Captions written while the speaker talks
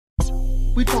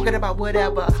We talking about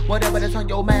whatever that's on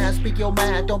your mind. Speak your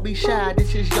mind, don't be shy.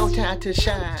 This is your time to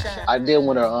shine. I did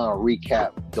want to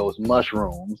recap those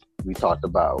mushrooms we talked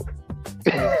about.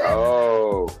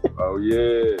 Oh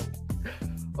yeah.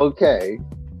 Okay.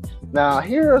 Now,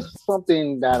 here's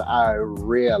something that I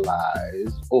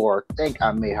realized, or think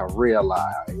I may have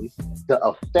realized, the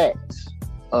effects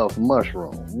of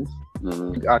mushrooms.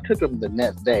 Mm-hmm. I took them the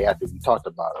next day after we talked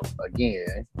about them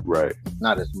again. Right.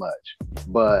 Not as much,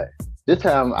 but this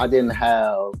time I didn't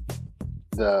have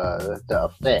the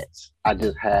effects. I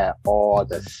just had all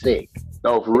the sick.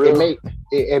 No, for real.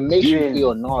 It makes you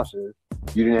feel nauseous.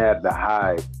 You didn't have the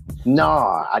high.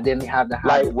 No, I didn't have the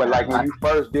high. Like when you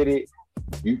first did it,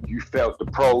 you felt the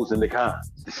pros and the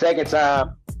cons. The second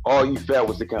time, all you felt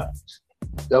was the cons.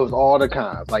 That was all the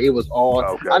cons. Like it was all.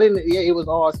 Okay. I didn't. Yeah, it was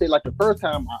all. Say like the first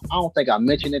time. I don't think I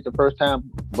mentioned it the first time,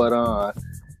 but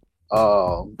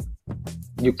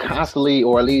you constantly,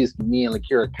 or at least me and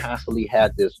Lakira constantly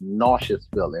had this nauseous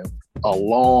feeling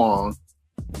along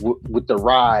with the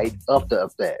ride of the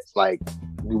effects. Like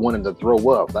we wanted to throw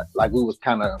up. Like we was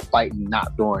kind of fighting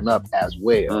not throwing up as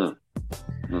well.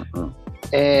 Mm-hmm.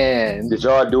 And did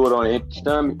y'all do it on an empty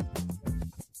stomach?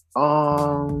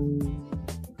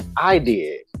 I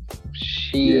did.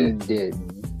 She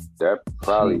didn't. That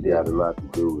probably had a lot to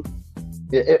do with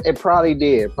it. It probably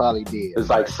did. It's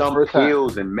like some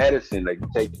pills and medicine, like you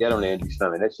take that on the empty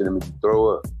stomach. That shouldn't make you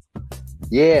throw up.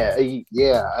 Yeah.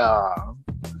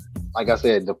 Like I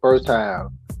said, the first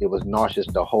time it was nauseous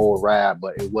the whole ride,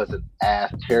 but it wasn't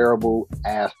as terrible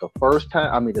as the first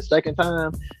time. I mean, the second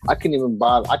time, I couldn't even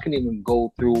bother. I couldn't even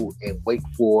go through and wait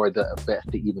for the effects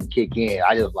to even kick in.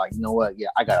 I just like, you know what? Yeah,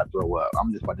 I gotta throw up.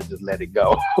 I'm just about to just let it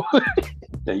go.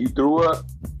 Now you threw up?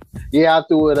 Yeah, I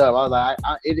threw it up. I was like,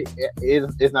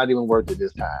 it's not even worth it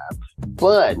this time.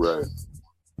 But right.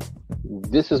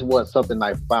 This is something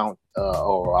I found,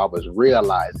 or I was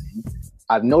realizing.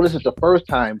 I've noticed it the first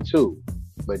time too,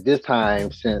 but this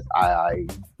time since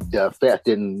the effect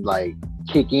didn't like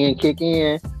kick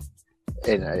in,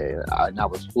 and I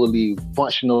was fully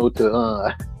functional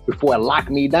to before it locked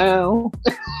me down.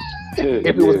 If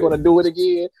it was going to do it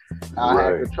again, I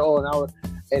had control,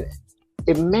 and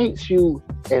it makes you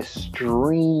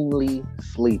extremely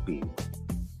sleepy.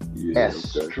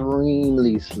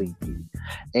 Extremely sleepy.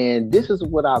 And this is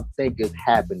what I think is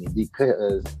happening,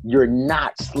 because you're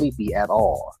not sleepy at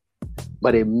all,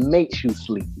 but it makes you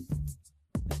sleepy.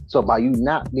 So by you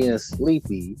not being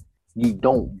sleepy, you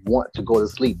don't want to go to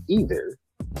sleep either,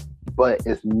 but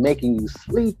it's making you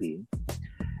sleepy.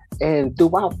 And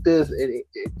throughout this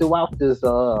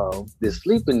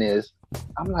sleepiness,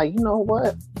 I'm like, you know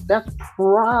what? That's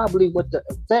probably what the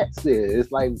effects is.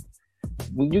 It's like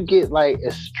when you get like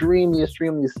extremely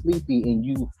sleepy and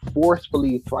you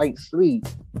forcefully fight sleep.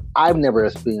 I've never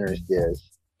experienced this,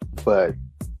 but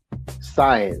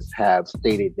science have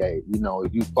stated that, you know,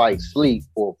 if you fight sleep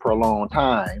for a prolonged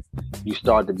time, you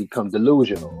start to become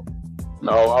delusional.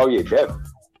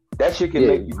 That shit can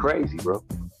make you crazy, bro.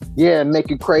 Yeah, make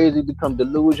you crazy, become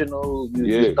delusional.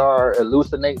 You start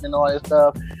hallucinating and all that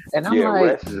stuff. And I'm like,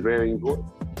 rest is very important.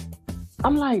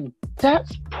 I'm like,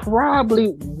 that's probably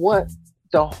what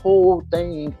the whole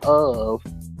thing of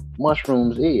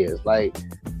mushrooms is. Like,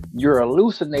 you're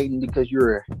hallucinating because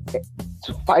you're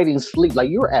fighting sleep. Like,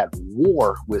 you're at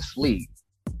war with sleep.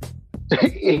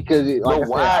 Why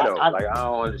though? I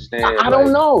don't understand. I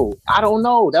don't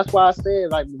know. That's why I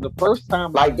said, like, the first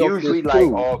time. Like, usually, like,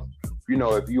 you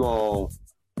know, if you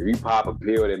pop a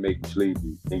pill that makes you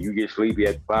sleepy and you get sleepy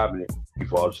after popping it, you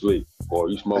fall asleep, or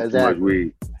you smoke too much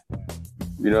weed.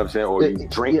 You know what I'm saying? Or you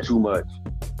drink too much.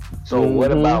 So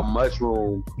what about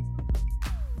mushroom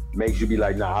makes you be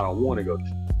like, nah, I don't want to go to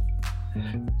sleep?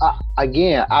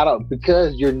 Again, I don't,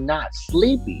 because you're not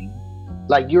sleepy.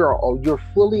 Like, you're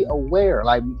fully aware.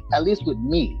 Like, at least with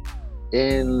me,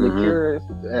 and Lakira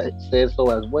said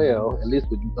so as well. At least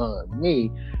with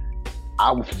me,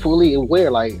 I'm fully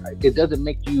aware. Like, it doesn't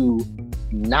make you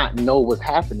not know what's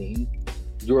happening.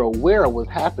 You're aware of what's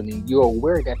happening. You're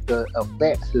aware that the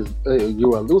effects is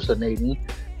you're hallucinating.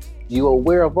 You're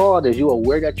aware of all this. You're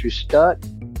aware that you're stuck.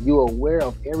 You're aware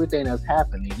of everything that's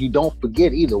happening. You don't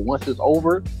forget either. Once it's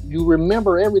over, you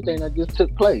remember everything that just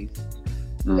took place.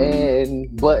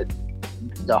 But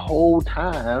the whole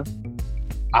time,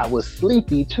 I was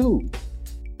sleepy too.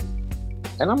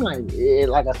 And I'm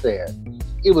like I said,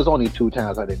 it was only 2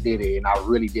 times I did it, and I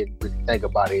really didn't think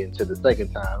about it until the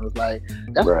second time. It's like,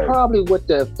 that's probably what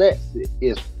the effects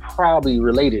is probably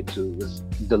related to, is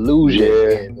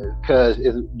delusion. Because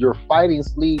you're fighting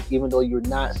sleep even though you're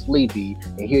not sleepy,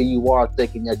 and here you are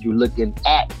thinking that you're looking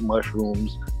at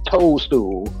mushrooms,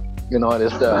 toadstool, and all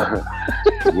this stuff.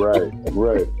 Right.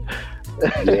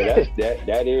 Yeah,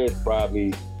 that is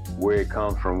probably where it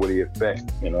comes from, where the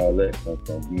effect and all that comes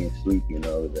from, being sleepy and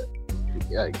all of that.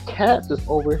 Yeah, cats is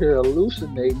over here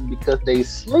hallucinating because they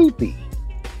sleepy.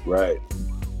 Right.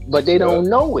 But they don't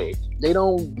know it. They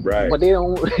don't. Right. But they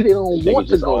don't. They don't want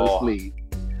to go to sleep.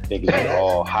 Think it's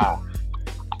all high.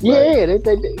 Yeah, they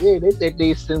think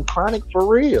they synchronic for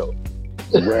real.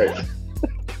 Right.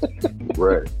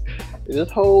 Right.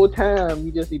 This whole time,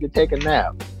 you just need to take a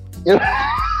nap.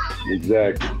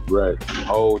 Exactly. Right.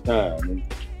 Whole time.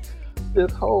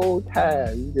 This whole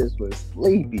time, you just was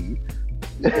sleepy.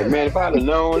 Man, if I'd have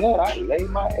known that, I'd lay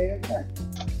my ass down.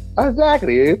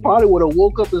 Exactly. It probably would have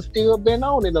woke up and still been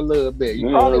on it a little bit. You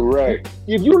probably, right.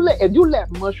 If you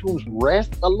let mushrooms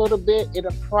rest a little bit,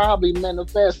 it'll probably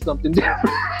manifest something different.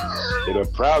 It'll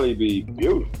probably be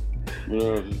beautiful. You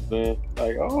know what I'm saying?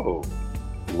 Like, oh,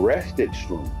 rested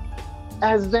shroom.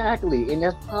 Exactly. And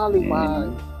that's probably why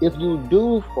if you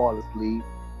do fall asleep,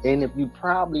 and if you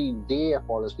probably did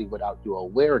fall asleep without your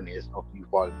awareness of you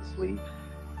falling asleep,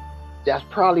 that's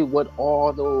probably what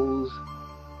all those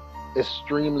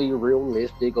extremely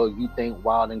realistic or you think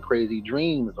wild and crazy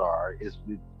dreams are. Is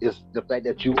the fact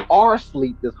that you are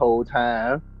asleep this whole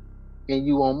time and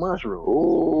you on mushrooms.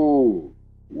 Oh,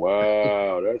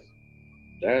 wow.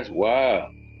 That's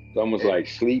wild. It's almost like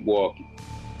sleepwalking.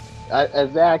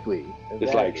 Exactly.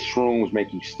 It's like shrooms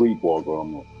make you sleepwalk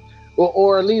almost.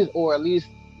 Or at least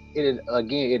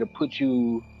it'll put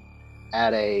you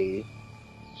at a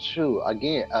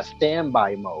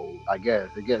standby mode. I guess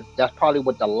that's probably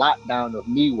what the lockdown of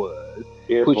me was.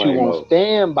 Put you on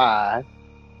standby,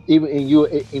 even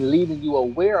in leaving you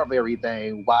aware of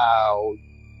everything while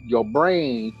your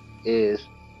brain is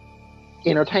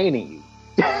entertaining you.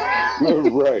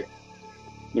 Right.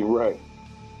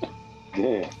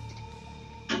 Yeah.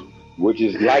 Which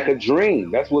is like a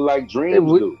dream. That's what like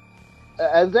dreams do.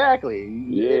 Exactly.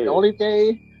 Yeah. The only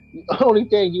thing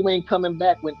you ain't coming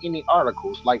back with any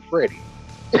articles like Freddie.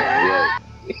 Right.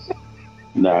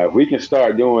 Now, if we can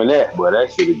start doing that, boy,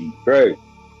 that should be crazy.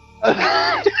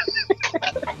 That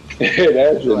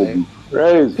should be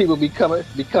crazy. People be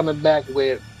coming back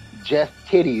with just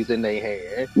titties in their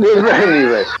hand.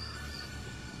 Right.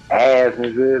 Ass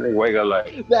and shit. They wake up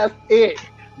like that's it.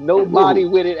 No body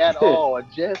with it at all.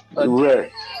 Just a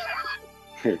right.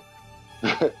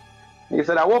 He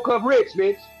said, "I woke up rich,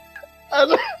 bitch."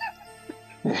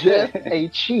 Just a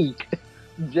cheek.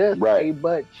 Just a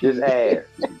butt cheek. Just ass.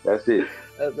 That's it.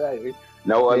 Exactly.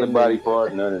 No other body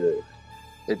part, none of that.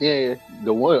 And then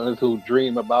the ones who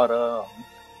dream about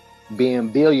being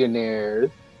billionaires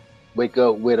wake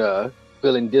up with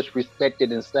feeling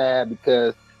disrespected and sad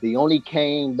because they only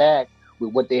came back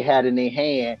with what they had in their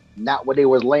hand, not what they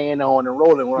was laying on and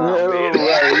rolling around.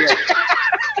 Yeah.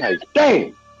 Like,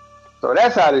 dang. So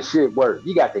that's how this shit works.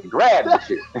 You got to grab the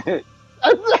shit.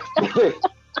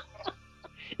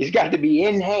 It's got to be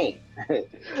in hand.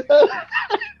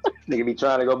 Nigga be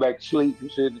trying to go back to sleep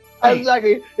and shit.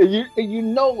 Exactly. And you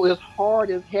know it's hard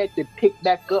as heck to pick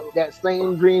back up that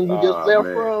same dream you just left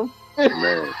from.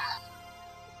 Man.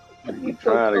 You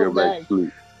trying to go back to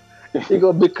sleep. You're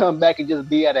gonna come back and just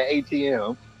be at an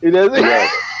ATM. You know what I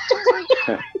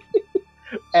mean?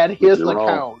 At his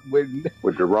account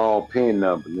with the wrong PIN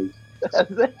number.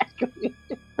 Exactly.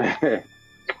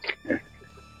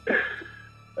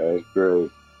 That's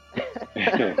great.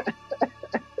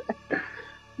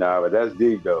 Nah, but that's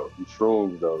deep though. The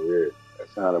shrooms though, yeah. That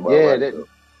sounded about right though.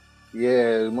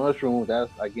 Yeah, mushrooms. That's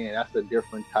a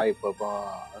different type of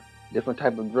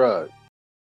drug.